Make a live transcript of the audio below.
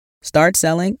Start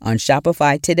selling on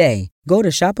Shopify today. Go to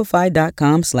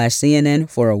shopify.com/CNN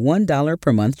for a $1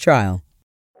 per month trial.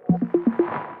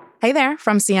 Hey there,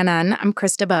 from CNN, I'm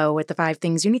Krista Bowe with the 5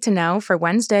 things you need to know for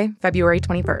Wednesday, February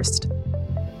 21st.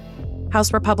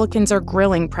 House Republicans are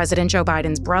grilling President Joe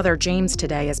Biden's brother James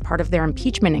today as part of their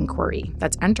impeachment inquiry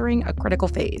that's entering a critical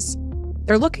phase.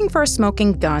 They're looking for a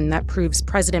smoking gun that proves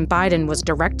President Biden was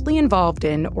directly involved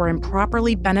in or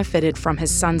improperly benefited from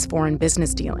his son's foreign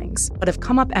business dealings, but have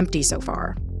come up empty so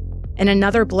far. In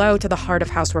another blow to the heart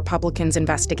of House Republicans'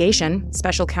 investigation,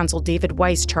 Special Counsel David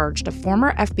Weiss charged a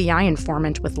former FBI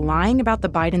informant with lying about the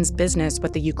Biden's business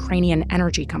with the Ukrainian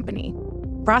energy company.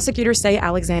 Prosecutors say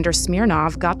Alexander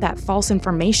Smirnov got that false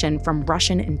information from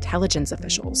Russian intelligence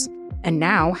officials. And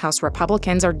now, House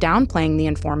Republicans are downplaying the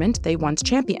informant they once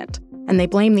championed, and they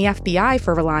blame the FBI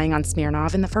for relying on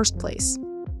Smirnov in the first place.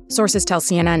 Sources tell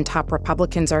CNN top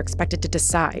Republicans are expected to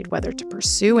decide whether to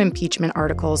pursue impeachment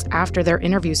articles after their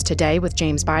interviews today with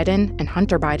James Biden and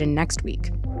Hunter Biden next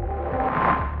week.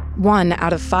 1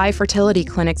 out of 5 fertility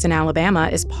clinics in Alabama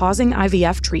is pausing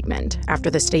IVF treatment after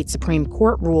the state Supreme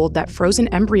Court ruled that frozen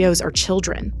embryos are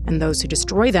children, and those who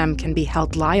destroy them can be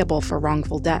held liable for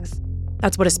wrongful death.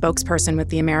 That's what a spokesperson with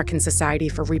the American Society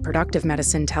for Reproductive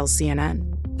Medicine tells CNN.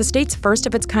 The state's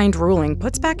first-of-its-kind ruling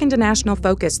puts back into national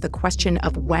focus the question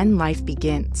of when life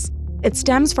begins. It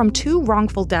stems from 2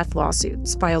 wrongful death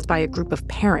lawsuits filed by a group of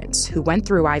parents who went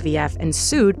through IVF and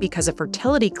sued because a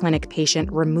fertility clinic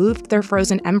patient removed their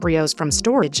frozen embryos from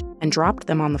storage and dropped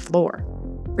them on the floor.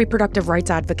 Reproductive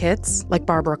rights advocates, like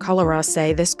Barbara Colora,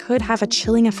 say this could have a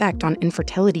chilling effect on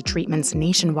infertility treatments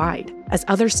nationwide, as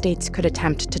other states could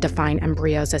attempt to define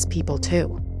embryos as people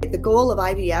too. The goal of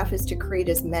IVF is to create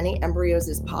as many embryos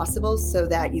as possible so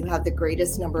that you have the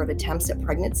greatest number of attempts at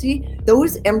pregnancy.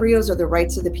 Those embryos are the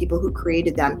rights of the people who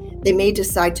created them. They may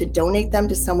decide to donate them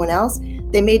to someone else.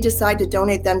 They may decide to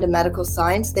donate them to medical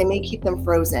science. They may keep them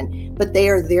frozen, but they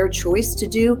are their choice to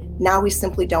do. Now we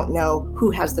simply don't know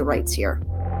who has the rights here.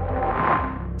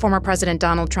 Former President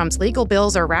Donald Trump's legal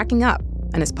bills are racking up,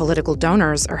 and his political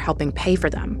donors are helping pay for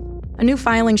them. A new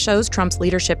filing shows Trump's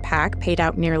leadership PAC paid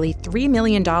out nearly $3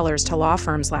 million to law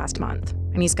firms last month,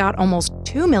 and he's got almost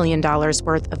 $2 million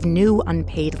worth of new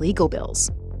unpaid legal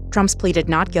bills. Trump's pleaded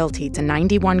not guilty to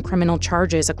 91 criminal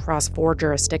charges across 4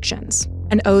 jurisdictions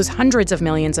and owes hundreds of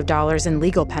millions of dollars in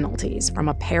legal penalties from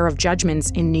a pair of judgments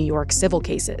in New York civil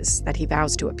cases that he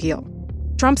vows to appeal.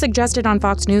 Trump suggested on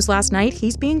Fox News last night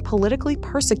he's being politically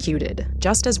persecuted,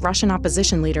 just as Russian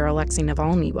opposition leader Alexei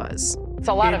Navalny was. It's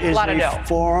a lot of dough. It is a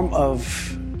form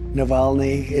of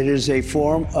Navalny. It is a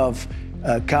form of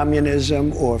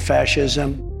communism or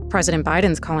fascism. President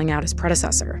Biden's calling out his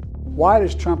predecessor. Why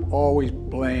does Trump always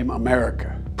blame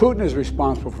America? Putin is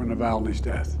responsible for Navalny's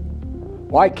death.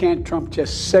 Why can't Trump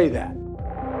just say that?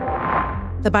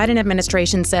 The Biden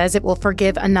administration says it will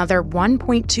forgive another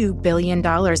 $1.2 billion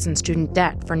in student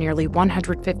debt for nearly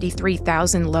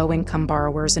 153,000 low-income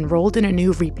borrowers enrolled in a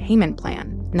new repayment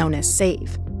plan, known as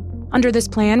SAVE. Under this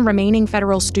plan, remaining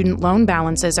federal student loan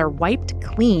balances are wiped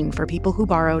clean for people who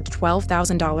borrowed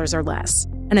 $12,000 or less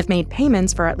and have made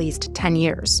payments for at least 10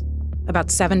 years. About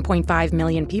 7.5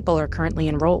 million people are currently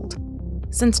enrolled.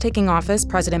 Since taking office,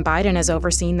 President Biden has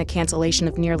overseen the cancellation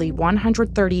of nearly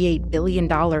 $138 billion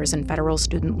in federal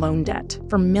student loan debt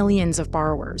for millions of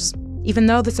borrowers, even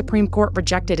though the Supreme Court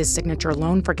rejected his signature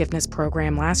loan forgiveness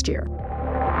program last year.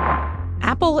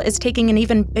 Apple is taking an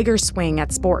even bigger swing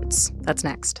at sports. That's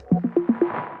next.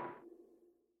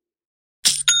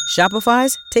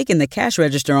 Shopify's taking the cash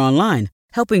register online,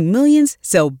 helping millions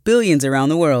sell billions around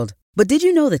the world. But did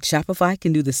you know that Shopify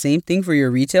can do the same thing for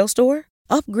your retail store?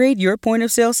 Upgrade your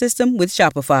point-of-sale system with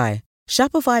Shopify.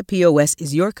 Shopify POS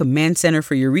is your command center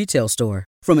for your retail store.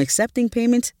 From accepting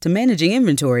payments to managing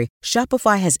inventory,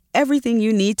 Shopify has everything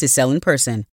you need to sell in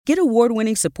person. Get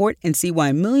award-winning support and see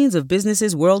why millions of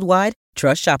businesses worldwide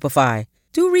trust Shopify.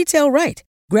 Do retail right.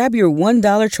 Grab your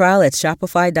 $1 trial at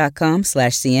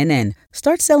shopify.com/CNN.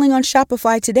 Start selling on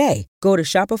Shopify today. Go to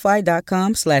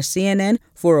shopify.com/CNN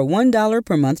for a $1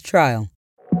 per month trial.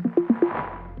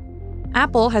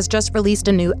 Apple has just released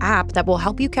a new app that will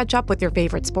help you catch up with your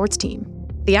favorite sports team.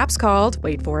 The app's called,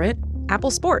 wait for it,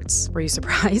 Apple Sports. Were you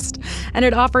surprised? And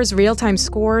it offers real-time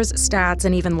scores, stats,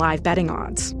 and even live betting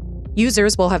odds.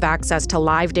 Users will have access to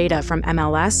live data from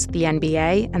MLS, the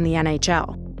NBA, and the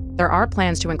NHL. There are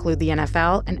plans to include the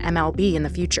NFL and MLB in the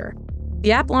future.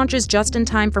 The app launches just in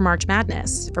time for March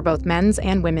Madness, for both men's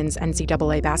and women's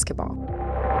NCAA basketball.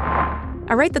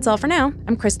 All right, that's all for now.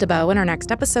 I'm Krista Bowe, and our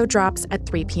next episode drops at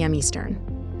 3 p.m. Eastern.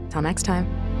 Till next time.